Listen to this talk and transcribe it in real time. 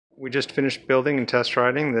We just finished building and test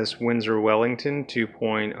riding this Windsor Wellington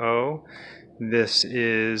 2.0. This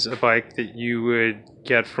is a bike that you would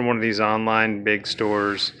get from one of these online big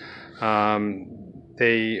stores.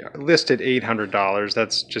 They listed $800.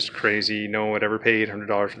 That's just crazy. No one would ever pay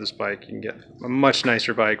 $800 for this bike. You can get a much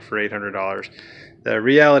nicer bike for $800. The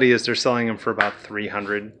reality is they're selling them for about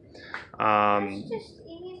 $300.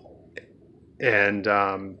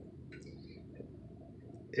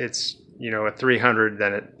 It's, at $300,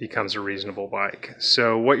 then it becomes a reasonable bike.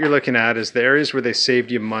 So what you're looking at is the areas where they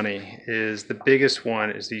saved you money. Is the biggest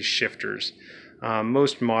one is these shifters.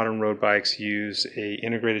 Most modern road bikes use a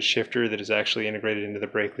integrated shifter that is actually integrated into the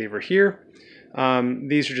brake lever here.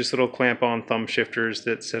 These are just little clamp-on thumb shifters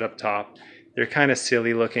that sit up top. They're kind of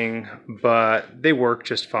silly looking, but they work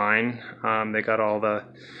just fine. They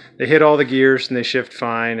hit all the gears and they shift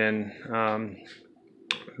fine, and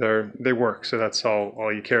they work. So that's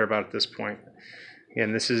all you care about at this point.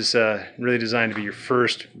 Again, this is really designed to be your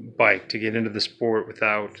first bike to get into the sport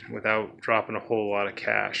without dropping a whole lot of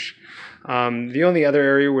cash. The only other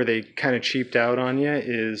area where they kind of cheaped out on you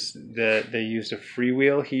is that they used a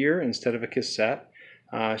freewheel here instead of a cassette.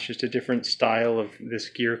 It's just a different style of this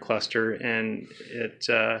gear cluster, and it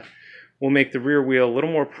will make the rear wheel a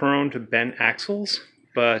little more prone to bent axles.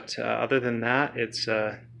 But other than that, it's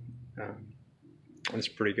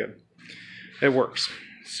pretty good. It works.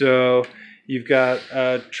 So you've got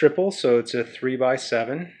a triple, so it's a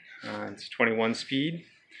 3x7. It's 21 speed.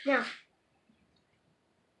 Yeah.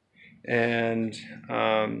 And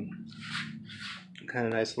kind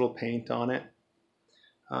of nice little paint on it.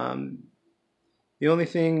 The only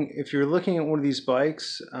thing, if you're looking at one of these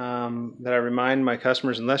bikes, that I remind my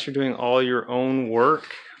customers, unless you're doing all your own work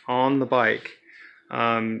on the bike,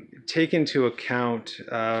 take into account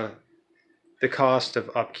the cost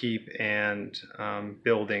of upkeep and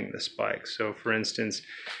building this bike. So for instance,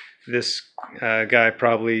 this guy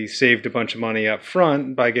probably saved a bunch of money up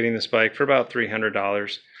front by getting this bike for about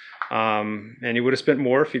 $300. And he would have spent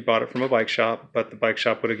more if he bought it from a bike shop, but the bike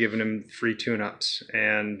shop would have given him free tune-ups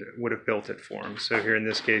and would have built it for him. So here in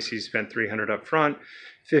this case, he spent $300 up front,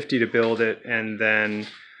 $50 to build it, and then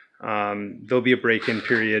there'll be a break-in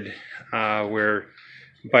period where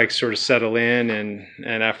bikes sort of settle in,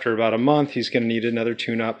 and after about a month, he's going to need another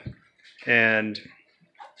tune-up, and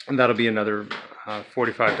that'll be another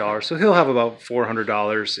 $45. So he'll have about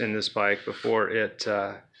 $400 in this bike before it's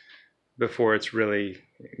really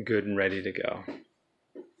good and ready to go.